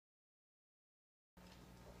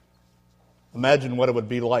Imagine what it would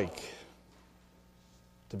be like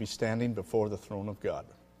to be standing before the throne of God.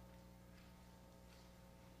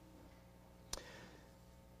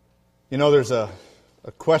 You know, there's a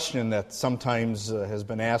question that sometimes has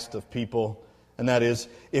been asked of people, and that is,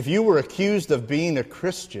 if you were accused of being a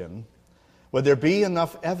Christian, would there be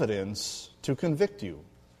enough evidence to convict you?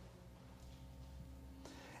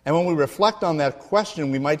 And when we reflect on that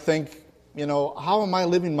question, we might think, how am I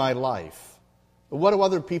living my life? What do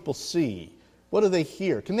other people see? What do they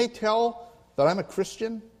hear? Can they tell that I'm a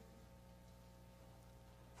Christian?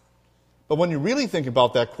 But when you really think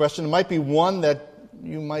about that question, it might be one that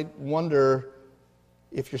you might wonder,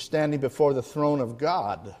 if you're standing before the throne of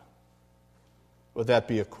God, would that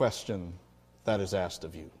be a question that is asked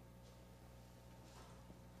of you?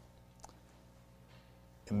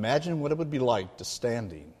 Imagine what it would be like to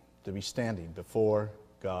be standing before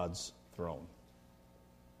God's throne.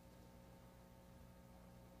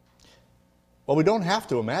 Well, we don't have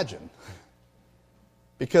to imagine,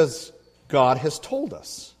 because God has told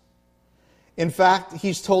us. In fact,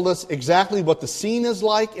 He's told us exactly what the scene is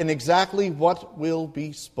like and exactly what will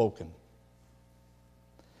be spoken.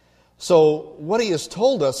 So, what He has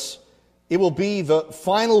told us, it will be the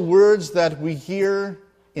final words that we hear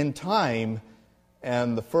in time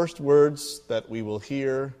and the first words that we will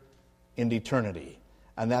hear in eternity.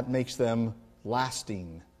 And that makes them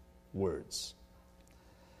lasting words.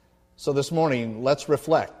 So this morning, let's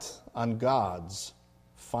reflect on God's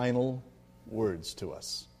final words to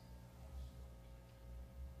us.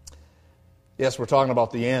 Yes, we're talking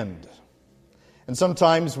about the end. And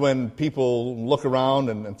sometimes when people look around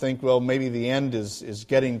and think, well, maybe the end is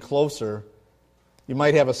getting closer, you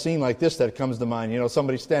might have a scene like this that comes to mind.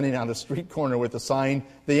 Somebody standing on a street corner with a sign,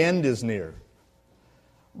 the end is near.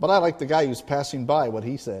 But I like the guy who's passing by, what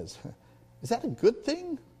he says. Is that a good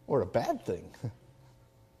thing or a bad thing?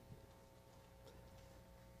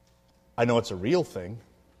 I know it's a real thing,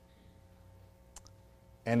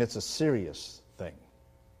 and it's a serious thing.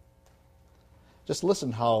 Just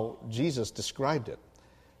listen how Jesus described it.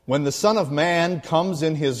 When the Son of Man comes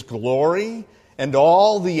in His glory, and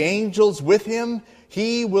all the angels with Him,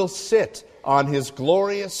 He will sit on His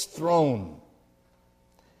glorious throne.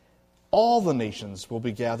 All the nations will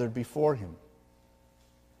be gathered before Him.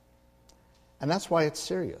 And that's why it's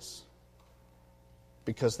serious.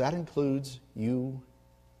 Because that includes you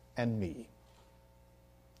and me.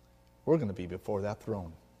 We're going to be before that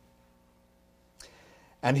throne.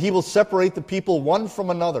 And He will separate the people one from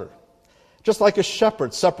another, just like a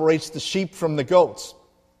shepherd separates the sheep from the goats.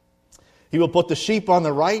 He will put the sheep on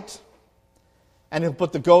the right, and He'll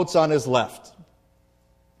put the goats on His left.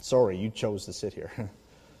 Sorry, you chose to sit here.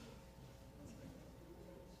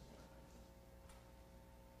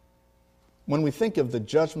 When we think of the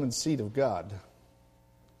judgment seat of God,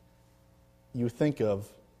 you think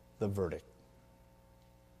of the verdict.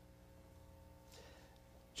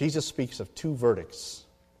 Jesus speaks of two verdicts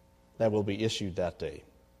that will be issued that day.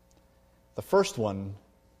 The first one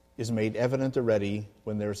is made evident already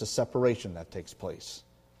when there's a separation that takes place,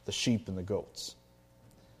 the sheep and the goats.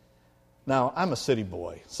 Now, I'm a city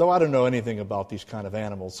boy, so I don't know anything about these kind of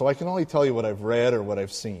animals, so I can only tell you what I've read or what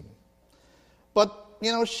I've seen. But,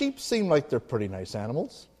 sheep seem like they're pretty nice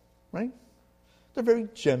animals, right? They're very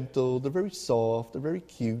gentle, they're very soft, they're very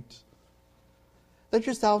cute. They're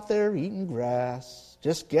just out there eating grass,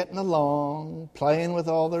 just getting along, playing with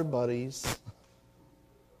all their buddies.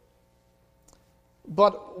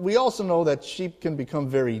 But we also know that sheep can become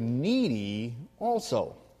very needy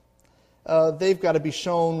also. They've got to be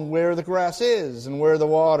shown where the grass is and where the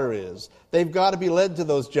water is. They've got to be led to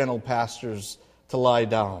those gentle pastures to lie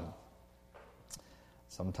down.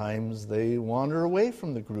 Sometimes they wander away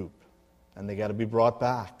from the group, and they got to be brought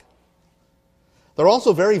back. They're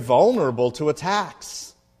also very vulnerable to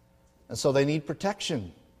attacks, and so they need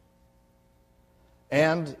protection.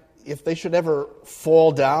 And if they should ever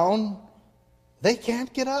fall down, they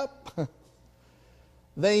can't get up.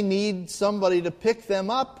 They need somebody to pick them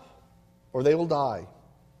up, or they will die.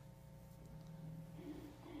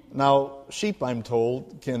 Now, sheep, I'm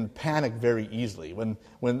told, can panic very easily.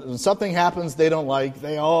 When something happens they don't like,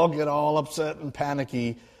 they all get all upset and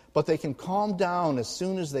panicky, but they can calm down as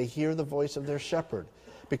soon as they hear the voice of their shepherd,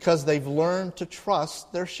 because they've learned to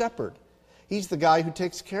trust their shepherd. He's the guy who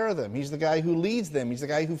takes care of them. He's the guy who leads them. He's the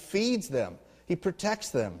guy who feeds them. He protects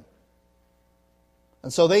them.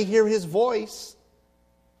 And so they hear His voice,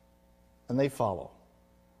 and they follow.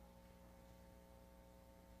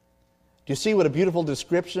 Do you see what a beautiful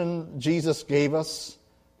description Jesus gave us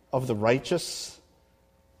of the righteous,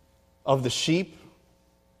 of the sheep,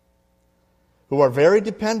 who are very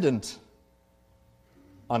dependent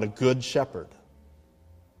on a good shepherd.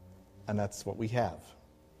 And that's what we have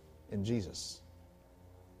in Jesus.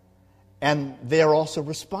 And they are also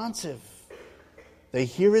responsive. They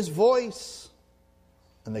hear his voice,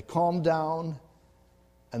 and they calm down,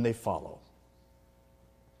 and they follow.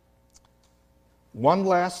 One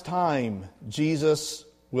last time, Jesus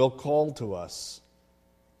will call to us,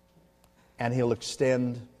 and he'll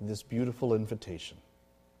extend this beautiful invitation.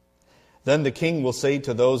 Then the king will say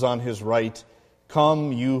to those on his right,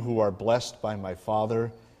 "Come, you who are blessed by my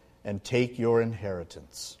Father, and take your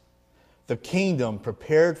inheritance, the kingdom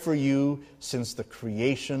prepared for you since the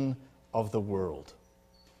creation of the world."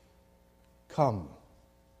 Come,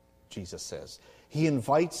 Jesus says. He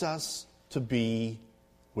invites us to be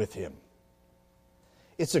with him.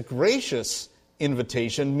 It's a gracious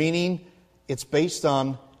invitation, meaning it's based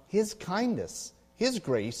on his kindness, his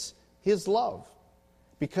grace, his love.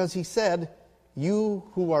 Because he said, "You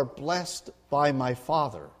who are blessed by my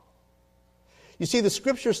Father." You see, the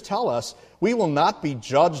Scriptures tell us we will not be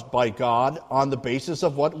judged by God on the basis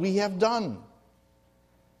of what we have done.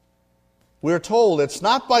 We're told it's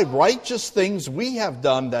not by righteous things we have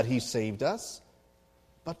done that he saved us,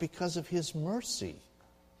 but because of his mercy.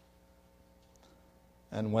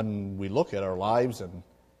 And when we look at our lives, and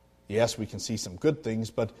yes, we can see some good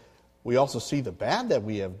things, but we also see the bad that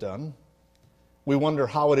we have done. We wonder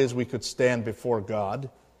how it is we could stand before God.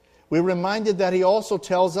 We're reminded that he also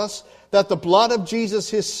tells us that the blood of Jesus,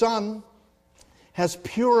 his Son, has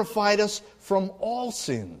purified us from all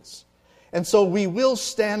sins. And so we will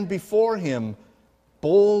stand before him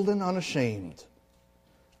bold and unashamed,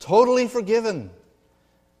 totally forgiven,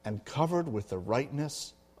 and covered with the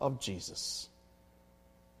rightness of Jesus.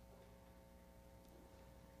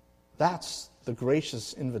 That's the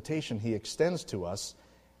gracious invitation he extends to us.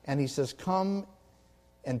 And he says, "Come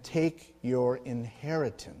and take your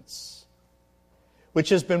inheritance, which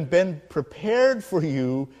has been prepared for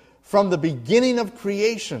you from the beginning of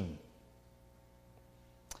creation."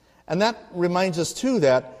 And that reminds us, too,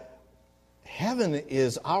 that heaven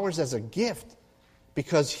is ours as a gift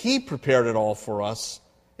because he prepared it all for us.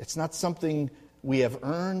 It's not something we have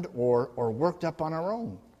earned or worked up on our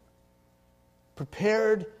own.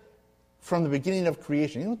 Prepared from the beginning of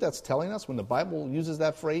creation. You know what that's telling us when the Bible uses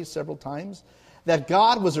that phrase several times? That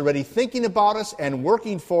God was already thinking about us and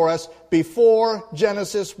working for us before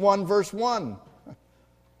Genesis 1, verse 1.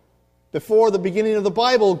 Before the beginning of the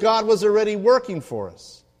Bible, God was already working for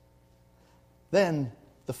us. Then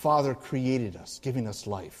the Father created us, giving us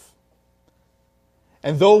life.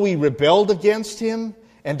 And though we rebelled against him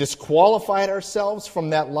and disqualified ourselves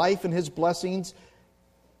from that life and his blessings,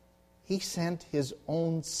 he sent his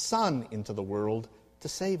own Son into the world to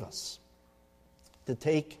save us, to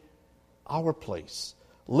take our place,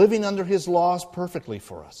 living under his laws perfectly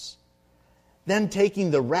for us, then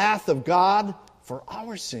taking the wrath of God for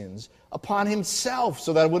our sins upon himself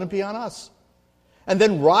so that it wouldn't be on us, and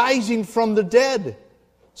then rising from the dead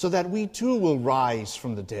so that we too will rise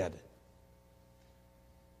from the dead.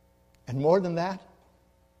 And more than that,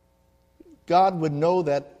 God would know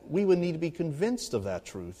that we would need to be convinced of that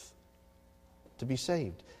truth to be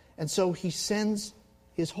saved. And so he sends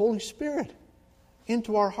his Holy Spirit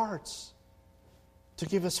into our hearts to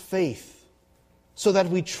give us faith so that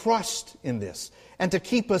we trust in this and to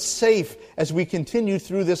keep us safe as we continue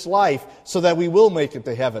through this life so that we will make it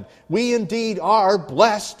to heaven. We indeed are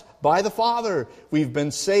blessed by the Father. We've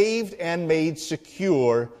been saved and made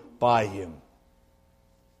secure by him.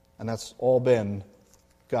 And that's all been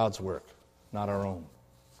God's work, not our own.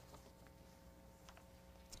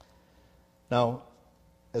 Now,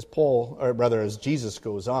 as Jesus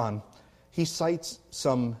goes on, he cites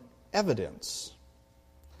some evidence.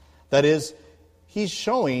 That is, he's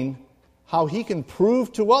showing how he can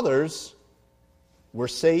prove to others we're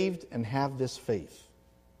saved and have this faith.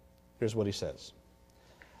 Here's what he says.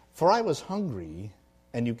 "For I was hungry,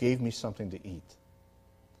 and you gave me something to eat.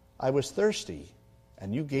 I was thirsty,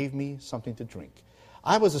 and you gave me something to drink.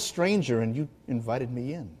 I was a stranger, and you invited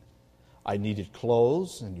me in. I needed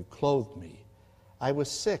clothes, and you clothed me. I was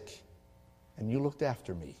sick, and you looked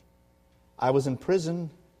after me. I was in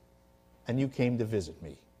prison, and you came to visit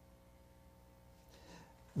me."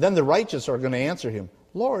 Then the righteous are going to answer him,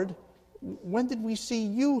 "Lord, when did we see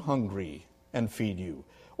you hungry and feed you,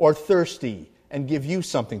 or thirsty and give you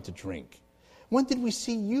something to drink? When did we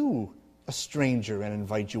see you a stranger and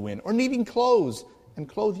invite you in, or needing clothes and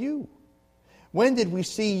clothe you? When did we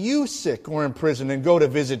see you sick or in prison and go to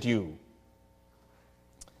visit you?"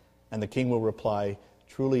 And the king will reply,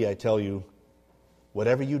 "Truly I tell you,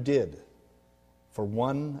 whatever you did for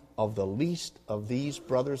one of the least of these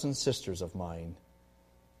brothers and sisters of mine,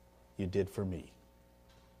 you did for me."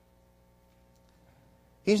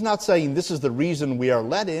 He's not saying this is the reason we are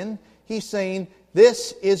let in. He's saying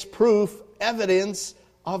this is proof, evidence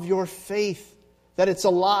of your faith, that it's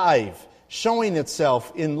alive, showing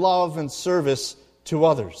itself in love and service to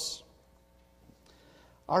others.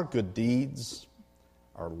 Our good deeds,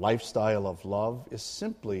 our lifestyle of love is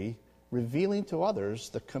simply revealing to others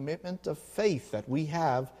the commitment of faith that we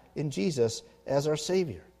have in Jesus as our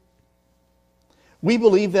Savior. We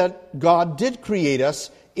believe that God did create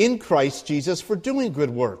us in Christ Jesus for doing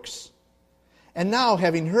good works. And now,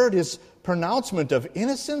 having heard His pronouncement of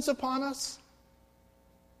innocence upon us,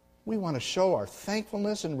 we want to show our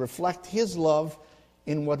thankfulness and reflect His love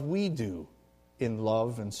in what we do in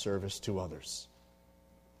love and service to others.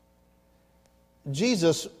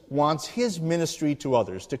 Jesus wants His ministry to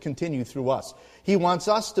others to continue through us. He wants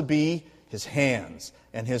us to be His hands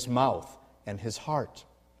and His mouth and His heart.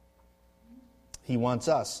 He wants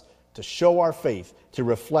us to show our faith, to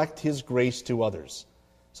reflect His grace to others,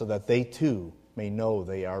 so that they too may know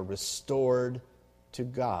they are restored to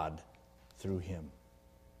God through Him.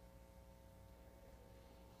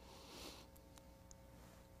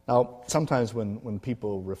 Now, sometimes when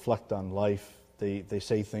people reflect on life, they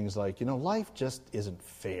say things like, life just isn't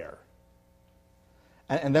fair.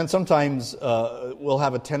 And then sometimes we'll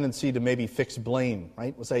have a tendency to maybe fix blame,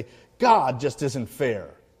 right? We'll say, God just isn't fair.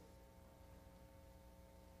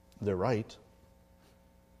 They're right.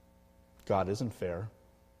 God isn't fair.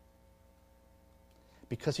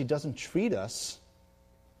 Because He doesn't treat us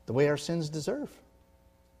the way our sins deserve.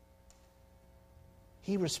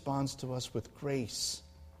 He responds to us with grace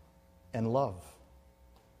and love.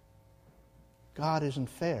 God isn't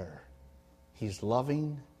fair. He's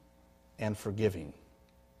loving and forgiving.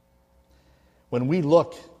 When we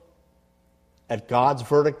look at God's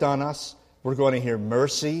verdict on us, we're going to hear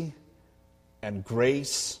mercy and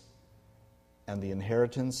grace and the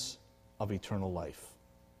inheritance of eternal life.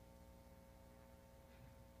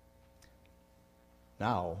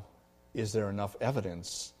 Now, is there enough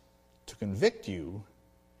evidence to convict you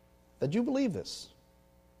that you believe this?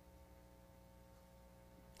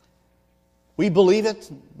 We believe it.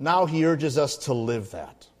 Now He urges us to live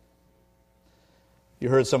that. You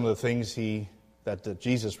heard some of the things that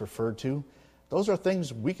Jesus referred to. Those are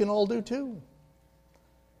things we can all do too.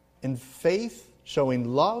 In faith,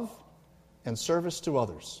 showing love and service to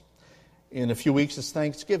others. In a few weeks is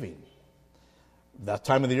Thanksgiving. That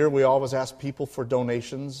time of the year we always ask people for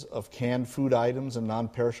donations of canned food items and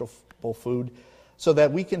non-perishable food so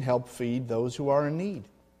that we can help feed those who are in need.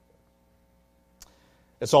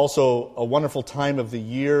 It's also a wonderful time of the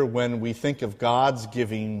year when we think of God's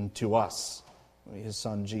giving to us, His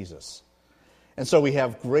Son Jesus. And so we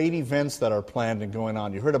have great events that are planned and going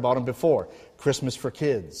on. You heard about them before. Christmas for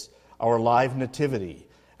Kids, our live nativity,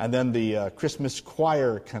 and then the Christmas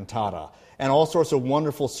choir cantata, and all sorts of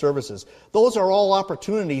wonderful services. Those are all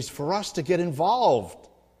opportunities for us to get involved,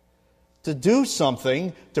 to do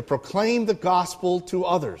something, to proclaim the gospel to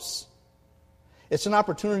others. It's an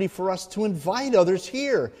opportunity for us to invite others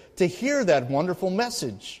here to hear that wonderful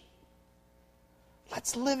message.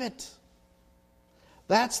 Let's live it.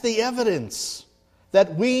 That's the evidence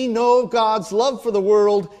that we know God's love for the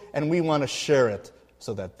world and we want to share it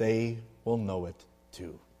so that they will know it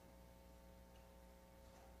too.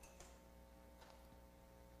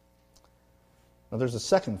 Now there's a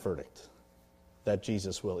second verdict that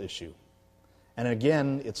Jesus will issue. And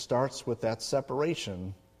again, it starts with that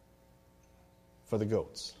separation for the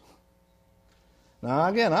goats. Now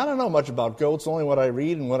again, I don't know much about goats, only what I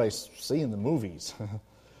read and what I see in the movies.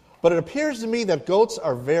 But it appears to me that goats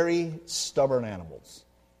are very stubborn animals.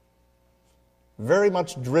 Very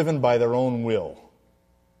much driven by their own will.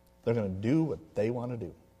 They're going to do what they want to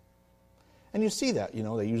do. And you see that,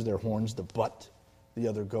 they use their horns to butt the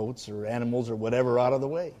other goats or animals or whatever out of the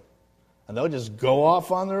way. And they'll just go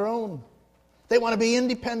off on their own. They want to be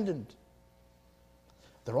independent.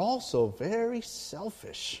 They're also very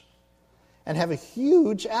selfish and have a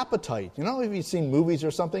huge appetite. If you've seen movies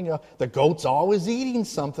or something, the goat's always eating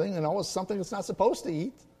something and always something it's not supposed to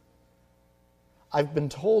eat. I've been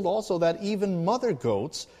told also that even mother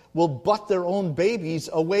goats will butt their own babies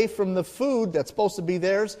away from the food that's supposed to be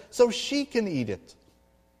theirs so she can eat it.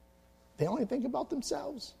 They only think about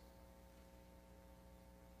themselves.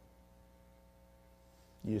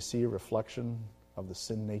 You see a reflection of the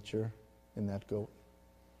sin nature in that goat?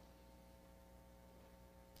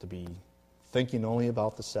 To be thinking only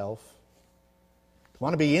about the self. To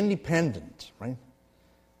want to be independent, right?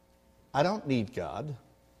 I don't need God.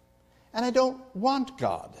 And I don't want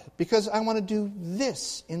God because I want to do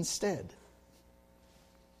this instead.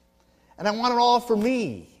 And I want it all for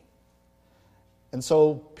me. And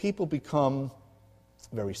so people become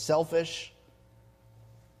very selfish,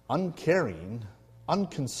 uncaring,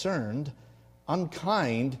 unconcerned,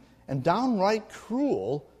 unkind, and downright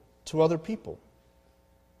cruel to other people.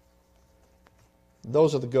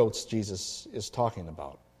 Those are the goats Jesus is talking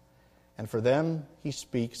about. And for them, he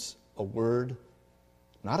speaks a word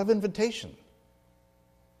not of invitation,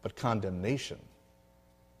 but condemnation.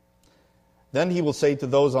 Then he will say to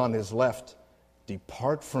those on his left,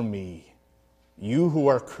 "Depart from me, you who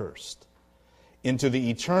are cursed, into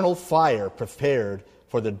the eternal fire prepared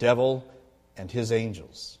for the devil and his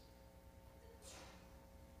angels."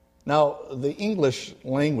 Now, the English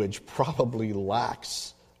language probably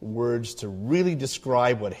lacks words to really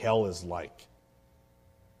describe what hell is like.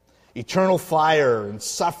 Eternal fire and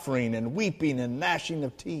suffering and weeping and gnashing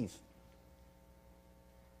of teeth.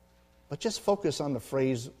 But just focus on the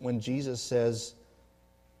phrase when Jesus says,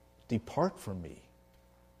 "Depart from me."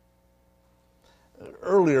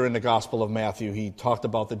 Earlier in the Gospel of Matthew, he talked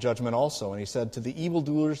about the judgment also, and he said, "To the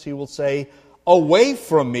evildoers he will say, 'Away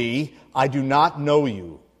from me, I do not know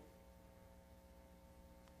you.'"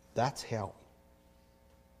 That's hell.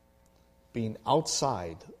 Being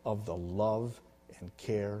outside of the love and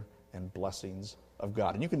care and blessings of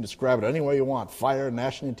God. And you can describe it any way you want, fire,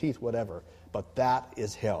 gnashing of teeth, whatever, but that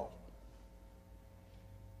is hell.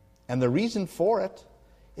 And the reason for it,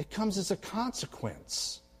 it comes as a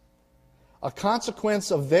consequence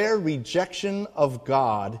of their rejection of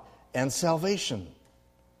God and salvation.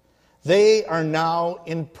 They are now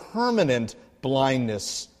in permanent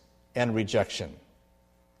blindness and rejection.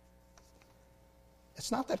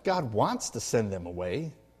 It's not that God wants to send them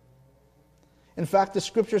away. In fact, the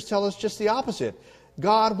Scriptures tell us just the opposite.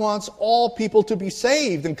 God wants all people to be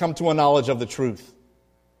saved and come to a knowledge of the truth.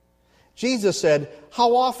 Jesus said,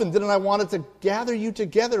 "How often didn't I want to gather you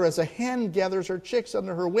together as a hen gathers her chicks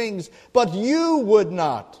under her wings, but you would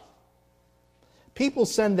not." People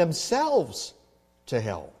send themselves to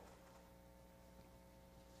hell.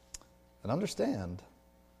 And understand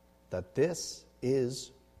that this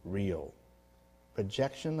is real.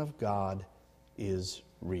 Rejection of God is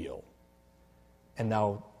real. And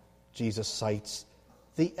now Jesus cites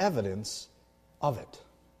the evidence of it.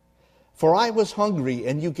 "For I was hungry,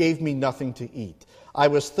 and you gave me nothing to eat. I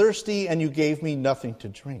was thirsty, and you gave me nothing to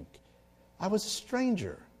drink. I was a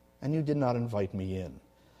stranger, and you did not invite me in.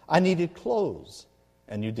 I needed clothes,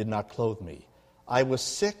 and you did not clothe me. I was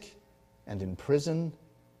sick and in prison,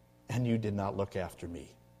 and you did not look after me."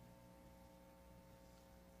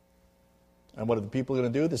 And what are the people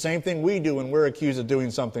going to do? The same thing we do when we're accused of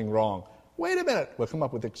doing something wrong. Wait a minute. We'll come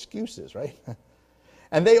up with excuses, right?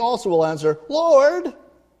 And they also will answer, "Lord,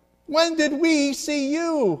 when did we see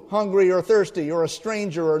you hungry or thirsty or a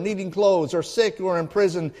stranger or needing clothes or sick or in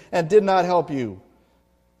prison and did not help you?"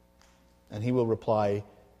 And he will reply,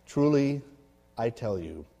 "Truly, I tell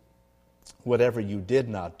you, whatever you did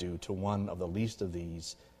not do to one of the least of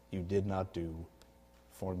these, you did not do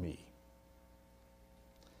for me."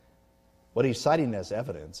 What he's citing as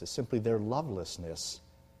evidence is simply their lovelessness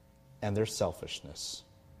and their selfishness,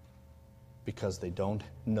 because they don't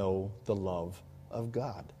know the love of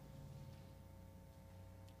God.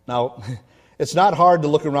 Now, it's not hard to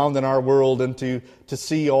look around in our world and to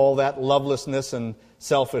see all that lovelessness and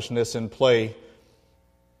selfishness in play.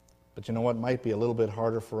 But you know what? It might be a little bit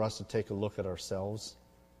harder for us to take a look at ourselves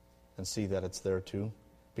and see that it's there too,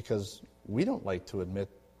 because we don't like to admit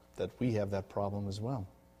that we have that problem as well.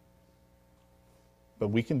 But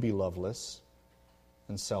we can be loveless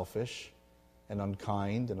and selfish and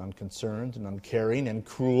unkind and unconcerned and uncaring and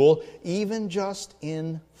cruel, even just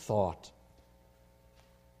in thought.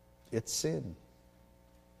 It's sin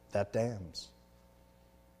that damns.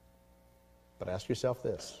 But ask yourself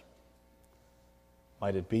this: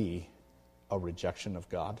 might it be a rejection of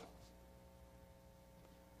God?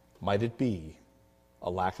 Might it be a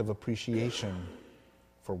lack of appreciation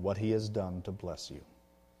for what He has done to bless you?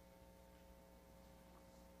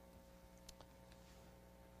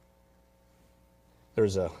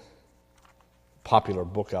 There's a popular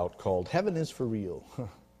book out called Heaven is for Real.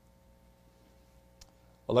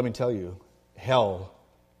 Well, let me tell you, hell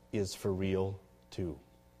is for real too.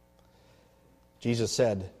 Jesus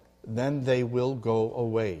said, "Then they will go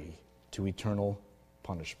away to eternal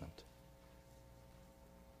punishment."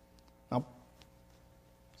 Now,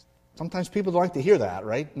 sometimes people don't like to hear that,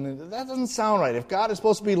 right? And that doesn't sound right. If God is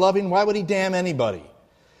supposed to be loving, why would He damn anybody?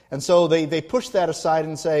 And so they push that aside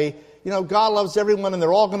and say, God loves everyone and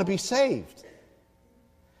they're all going to be saved.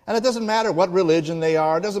 And it doesn't matter what religion they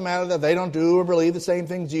are. It doesn't matter that they don't do or believe the same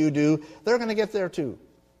things you do. They're going to get there too.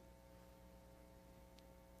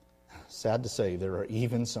 Sad to say, there are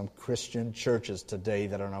even some Christian churches today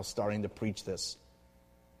that are now starting to preach this.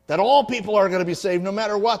 that all people are going to be saved no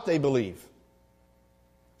matter what they believe.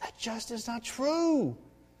 That just is not true.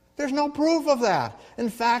 There's no proof of that. In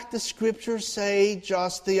fact, the Scriptures say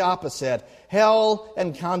just the opposite. Hell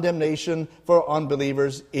and condemnation for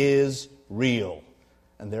unbelievers is real.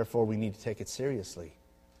 And therefore we need to take it seriously.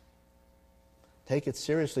 Take it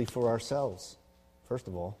seriously for ourselves, first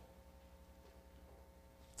of all.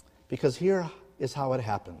 Because here is how it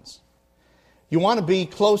happens. You want to be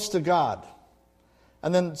close to God.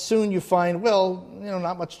 And then soon you find, well,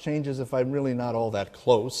 not much changes if I'm really not all that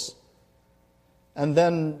close. And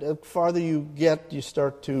then the farther you get, you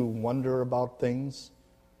start to wonder about things,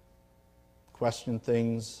 question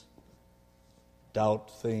things, doubt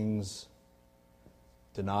things,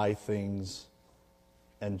 deny things,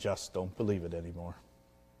 and just don't believe it anymore.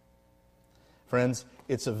 Friends,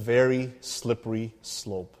 it's a very slippery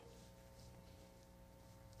slope.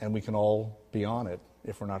 And we can all be on it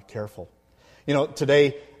if we're not careful.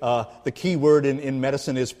 Today, the key word in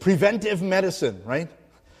medicine is preventive medicine, right?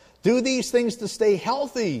 Do these things to stay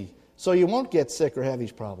healthy so you won't get sick or have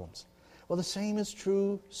these problems. Well, the same is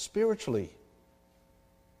true spiritually.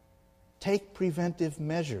 Take preventive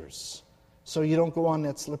measures so you don't go on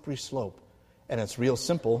that slippery slope. And it's real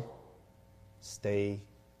simple. Stay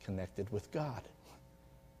connected with God.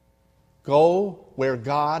 Go where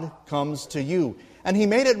God comes to you. And He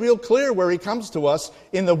made it real clear where He comes to us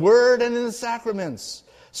in the Word and in the sacraments.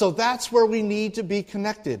 So that's where we need to be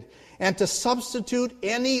connected. And to substitute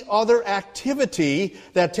any other activity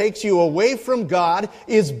that takes you away from God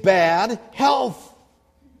is bad health.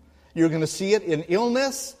 You're going to see it in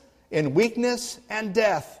illness, in weakness, and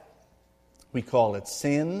death. We call it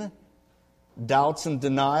sin, doubts and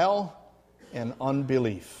denial, and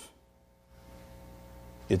unbelief.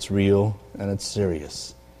 It's real and it's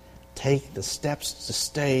serious. Take the steps to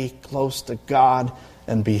stay close to God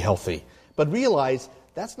and be healthy. But realize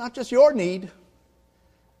that's not just your need.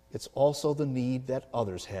 It's also the need that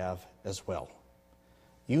others have as well.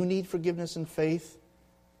 You need forgiveness and faith.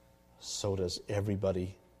 So does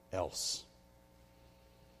everybody else.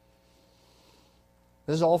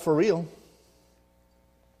 This is all for real.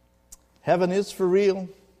 Heaven is for real.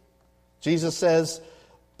 Jesus says,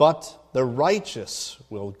 but the righteous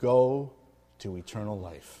will go to eternal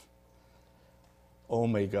life. Oh,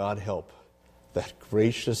 may God help that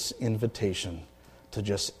gracious invitation to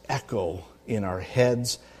just echo in our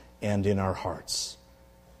heads and in our hearts.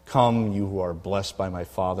 Come, you who are blessed by my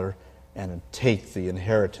Father, and take the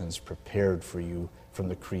inheritance prepared for you from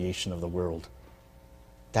the creation of the world.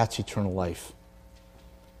 That's eternal life.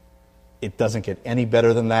 It doesn't get any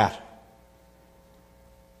better than that.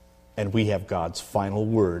 And we have God's final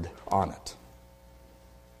word on it.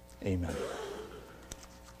 Amen.